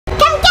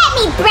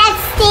me, breath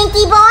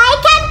stinky boy!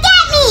 Come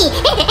get me!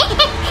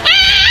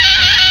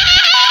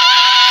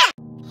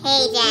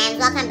 Hey Gems,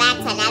 welcome back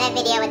to another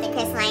video with the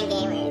Crystalline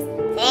Gamers.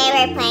 Today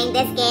we're playing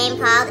this game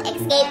called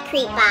Escape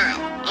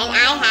Creepbot. And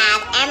I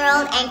have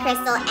Emerald and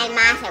Crystal and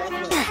Masha with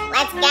me.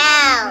 Let's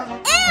go!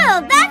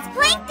 Ew, that's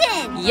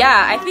Plankton!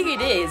 Yeah, I think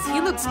it is.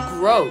 He looks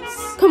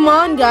gross. Come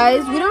on,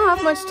 guys. We don't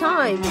have much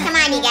time. Come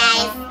on, you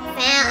guys.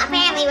 Well,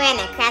 apparently we're in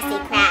the Krusty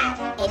Krab.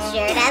 It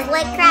sure does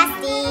look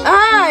crusty.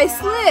 Ah, I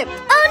slipped.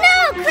 Oh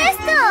no,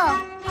 Crystal!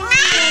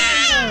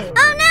 Ah!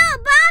 Oh no,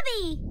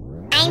 Bobby!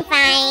 I'm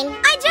fine.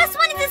 I just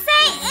wanted to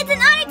say it's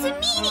an honor to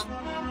meet you.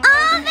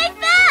 Oh, they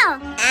fell!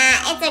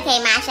 It's okay,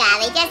 Masha.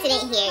 They just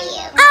didn't hear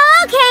you.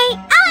 Oh, okay.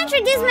 I'll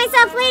introduce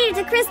myself later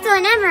to Crystal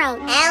and Emerald.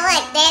 Oh,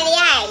 look, there they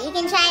are. You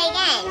can try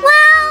again.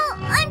 Well,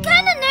 I'm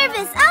kind of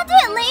nervous. I'll do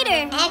it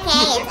later.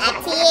 Okay, it's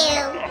up to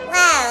you.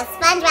 Whoa,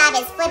 Spongebob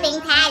is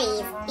flipping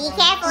patties. Be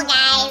careful,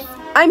 guys.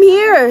 I'm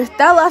here.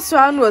 That last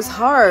round was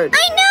hard.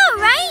 I know,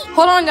 right?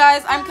 Hold on,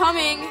 guys. I'm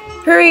coming.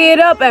 Hurry it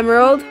up,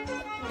 Emerald.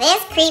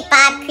 This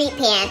Creepbob Creep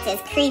Pants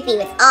is creepy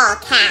with all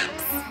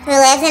caps. Who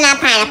lives in a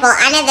pineapple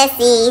under the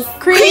seas?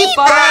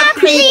 Creepbob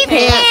Creep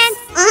Pants.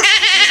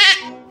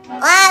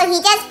 Whoa,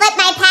 he just flipped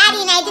my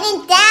patty and I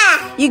didn't die.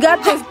 You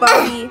got this,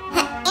 Bobby.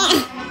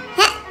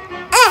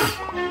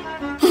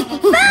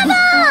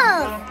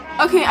 Bubbles!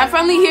 Okay, I'm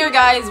finally here,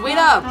 guys. Wait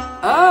up.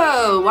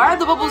 Oh, why are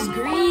the bubbles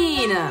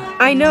green?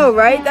 I know,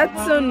 right?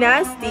 That's so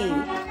nasty.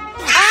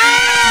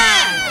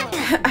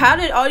 How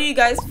did all you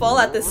guys fall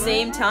at the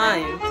same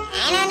time?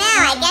 I don't know.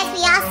 I guess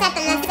we all stepped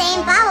in the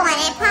same bubble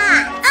and it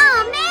popped.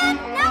 Oh man,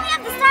 now we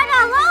have to start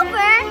all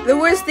over. The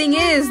worst thing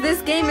is,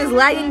 this game is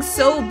lagging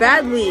so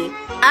badly.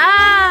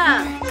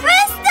 Ah!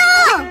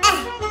 Crystal!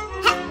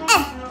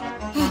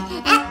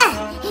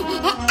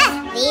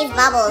 These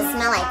bubbles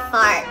smell like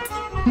fart.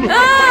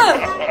 Ah!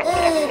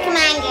 Ooh, come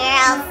on,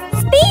 girls.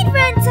 Speed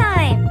run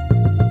time!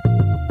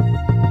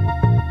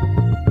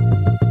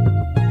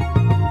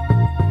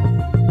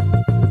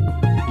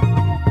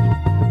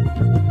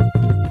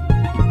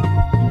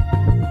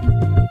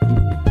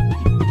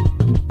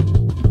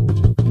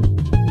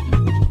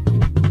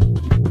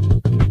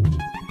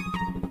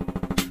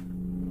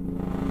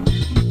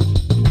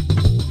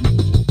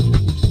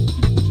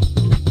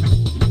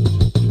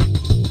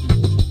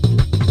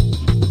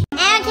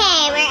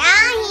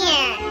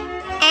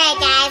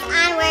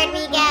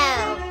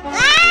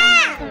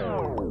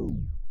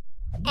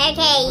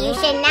 Okay, you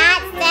should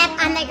not step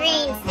on the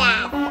green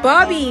stuff.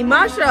 Bobby,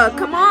 Masha,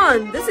 come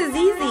on. This is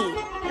easy.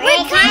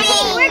 We're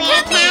coming! We're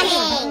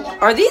coming!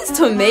 Are these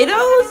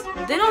tomatoes?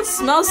 They don't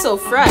smell so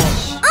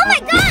fresh. Oh my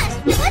gosh!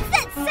 What's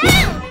that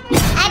sound?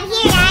 Up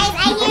here, guys!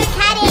 I hear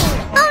cutting!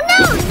 Oh no,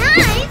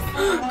 knives!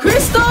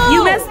 Crystal! You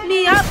messed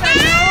me up,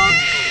 Emerald.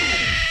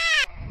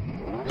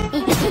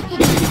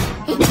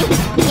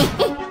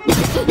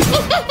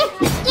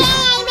 Yay,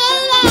 I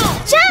made it!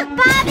 Jump,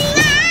 Bobby!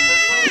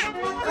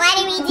 What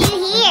do we do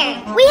here?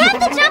 We have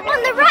to jump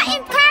on the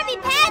rotten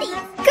Krabby Patties.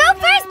 Go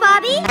first,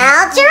 Bobby.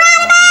 El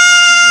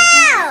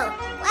Geronimo!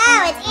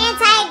 Whoa, it's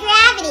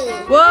anti-gravity.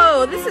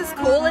 Whoa, this is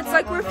cool. It's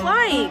like we're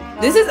flying.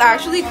 This is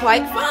actually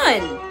quite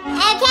fun.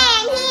 Okay,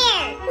 I'm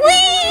here.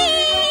 Whee!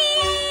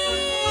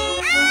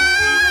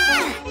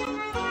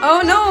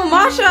 Oh no,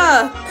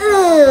 Masha!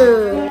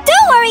 Ooh.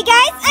 Don't worry,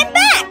 guys. I'm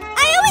back.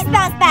 I always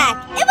bounce back.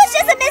 It was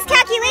just a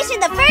miscalculation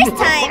the first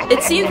time.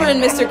 It seems we're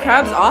in Mr.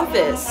 Krabs'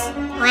 office.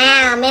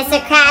 Wow,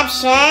 Mr. Krabs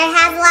sure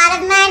has a lot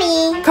of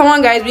money. Come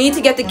on, guys. We need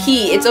to get the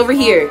key. It's over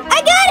here.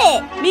 I got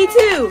it. Me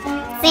too.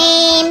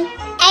 Same.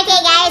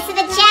 Okay, guys, to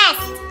the chest.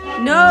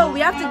 No,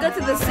 we have to go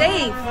to the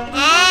safe.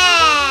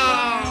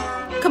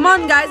 Oh. Come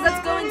on, guys.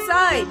 Let's go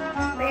inside.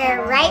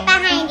 We're right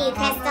behind you,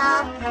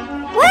 Crystal.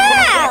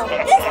 Wow,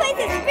 this place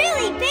is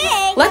really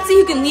big. Let's see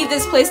who can leave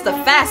this place the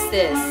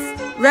fastest.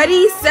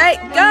 Ready, set,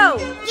 go.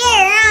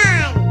 You're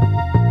on.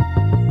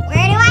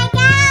 Where do I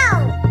go?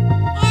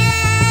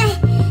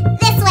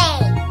 This way.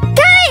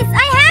 Guys,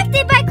 I hacked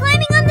it by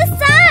climbing on the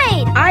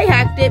side. I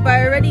hacked it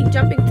by already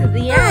jumping to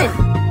the end.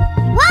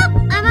 Well,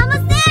 I'm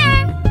almost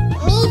there.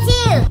 Me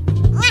too.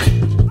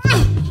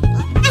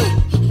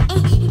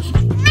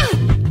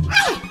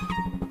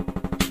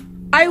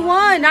 I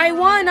won. I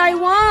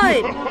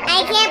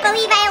can't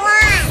believe I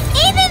won.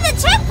 Even the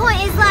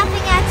checkpoint is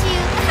laughing at you.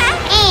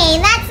 Hey,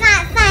 that's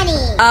not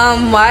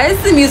funny. Why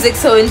is the music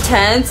so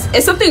intense?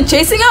 Is something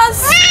chasing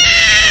us?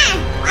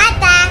 What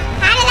the?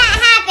 How did that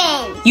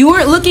happen? You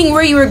weren't looking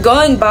where you were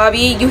going,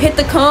 Bobby. You hit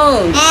the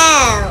cone.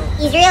 Oh,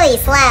 he's really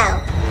slow.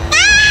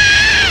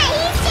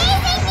 He's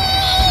chasing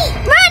me!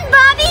 Run,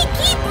 Bobby,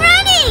 keep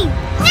running.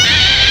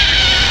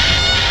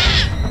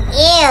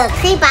 Ew,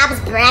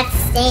 Creepbob's breath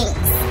stinks.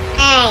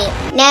 Alright,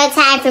 no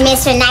time for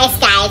Mr. Nice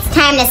Guy. It's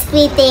time to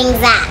speed things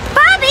up.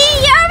 Bobby,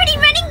 you're already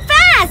running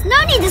fast. No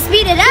need to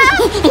speed it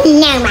up.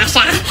 No,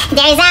 Masha.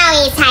 There's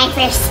always time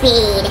for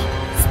speed.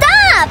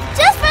 Stop!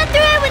 Just run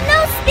through it with no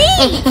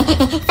speed.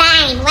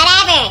 Fine,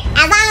 whatever.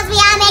 As long as we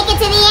all make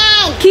it to the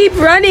end. Keep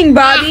running,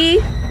 Bobby.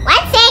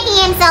 What's taking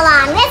him so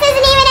long? This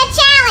isn't even a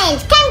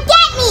challenge. Come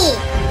get me!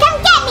 Come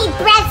get me,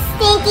 breath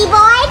stinky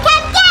boy! Come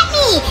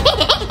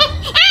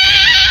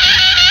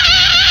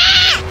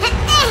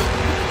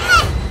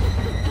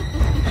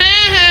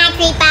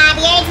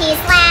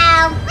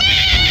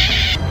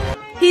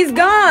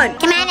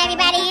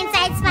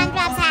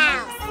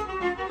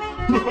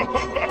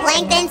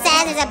Plankton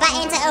says there's a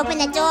button to open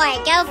the door.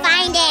 Go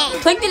find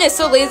it. Plankton is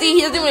so lazy,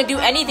 he doesn't want to do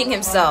anything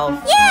himself.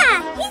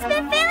 Yeah, he's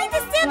been failing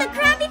to steal the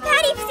Krabby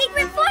Patty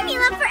secret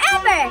formula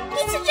forever.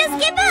 He should just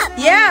give up.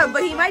 Yeah,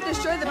 but he might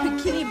destroy the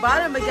bikini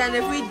bottom again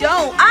if we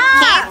don't.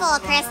 Ah! Careful,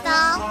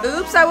 Crystal.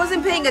 Oops, I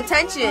wasn't paying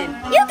attention.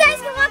 You guys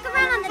can walk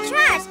around on the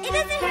trash. It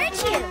doesn't hurt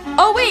you.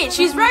 Oh wait,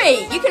 she's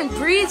right. You can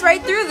breeze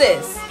right through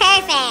this.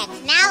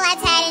 Perfect. Now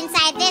let's head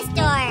inside this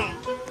door.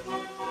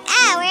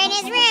 Oh, we're in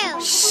his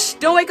room. Shh,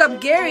 don't wake up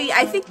Gary.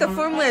 I think the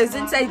formula is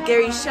inside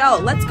Gary's shell.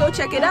 Let's go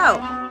check it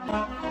out.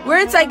 We're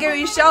inside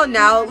Gary's shell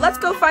now. Let's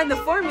go find the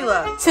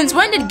formula. Since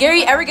when did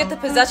Gary ever get the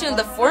possession of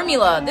the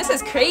formula? This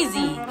is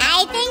crazy.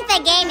 I think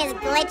the game is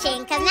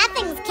glitching because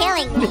nothing's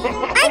killing me.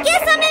 I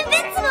guess I'm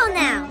invincible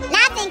now.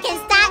 Nothing can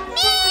stop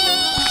me!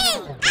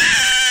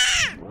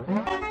 Ah!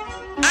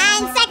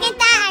 On second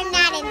thought, I'm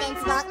not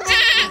invincible.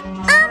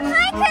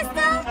 Hi,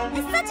 Crystal.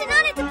 It's such an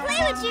honor to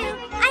play with you.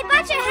 I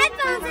bought your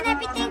headphones and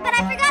everything, but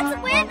I forgot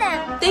to wear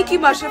them. Thank you,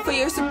 Masha, for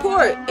your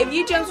support. If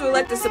you gems would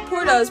like to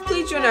support us,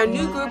 please join our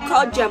new group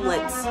called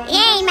Gemlets.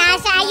 Yay,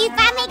 Masha, you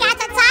finally got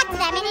to talk to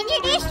them and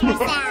introduce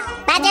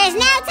yourself. But there's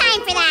no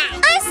time for that.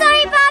 I'm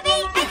sorry,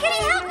 Bobby. I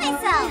couldn't help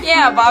myself.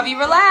 Yeah, Bobby,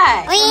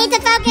 relax. We need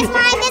to focus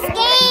more on this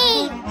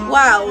game.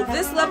 Wow,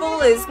 this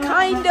level is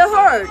kinda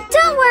hard.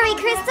 Don't worry,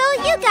 Crystal.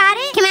 You got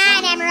it. Come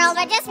on, Emerald,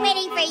 we're just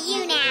waiting for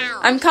you now.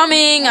 I'm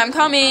coming.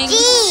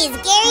 Jeez,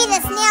 Gary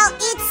the snail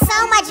eats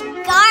so much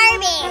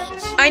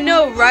garbage. I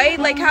know, right?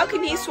 Like, how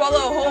can he swallow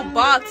a whole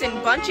box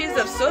and bunches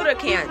of soda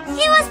cans?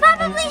 He was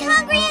probably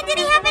hungry and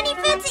didn't have any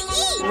food to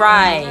eat.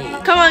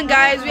 Right. Come on,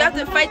 guys, we have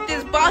to fight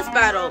this boss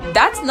battle.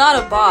 That's not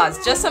a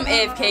boss, just some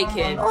AFK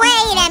kid.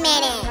 Wait a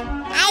minute.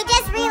 I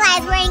just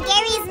realized we're in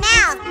Gary's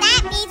mouth.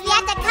 That means we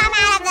have to come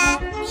out of the...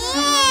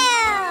 Ew.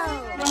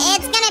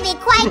 It's gonna be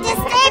quite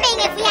disturbing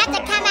if we have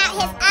to come out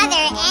his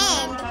other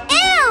end.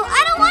 Ew,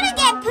 I don't want to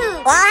get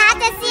pooped. We'll have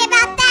to see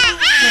about that.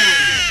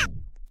 Ah!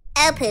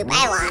 Oh, poop,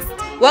 I lost.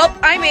 Well,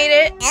 I made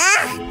it.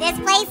 Ugh, this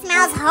place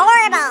smells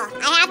horrible.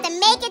 I have to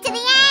make it to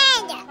the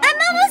end. I'm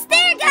almost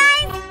there,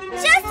 guys.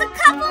 Just a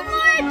couple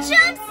more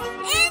jumps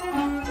and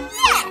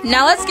yeah.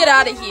 Now let's get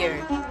out of here.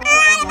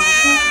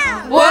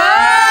 Roundabout!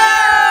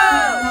 Whoa!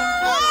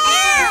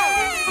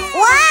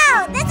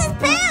 Whoa, this is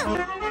poop!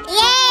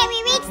 Yay, we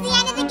reached the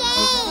end of the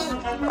game!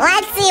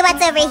 Let's see what's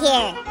over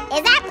here.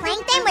 Is that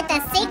Plankton with the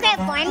secret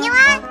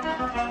formula?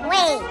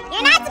 Wait,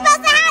 you're not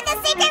supposed to have the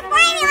secret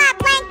formula,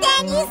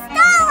 Plankton! You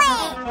stole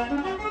it!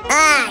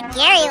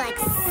 Gary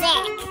looks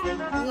sick.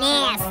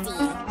 Nasty.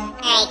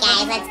 Alright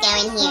guys, let's go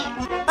in here.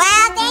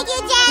 Well, thank you,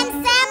 Jen,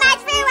 so much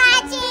for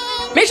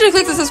watching! Make sure to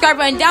click the subscribe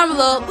button down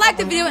below, like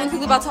the video, and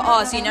click the bell to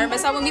all so you never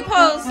miss out when we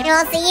post. And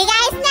we'll see you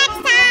guys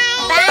next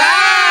time!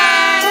 Bye!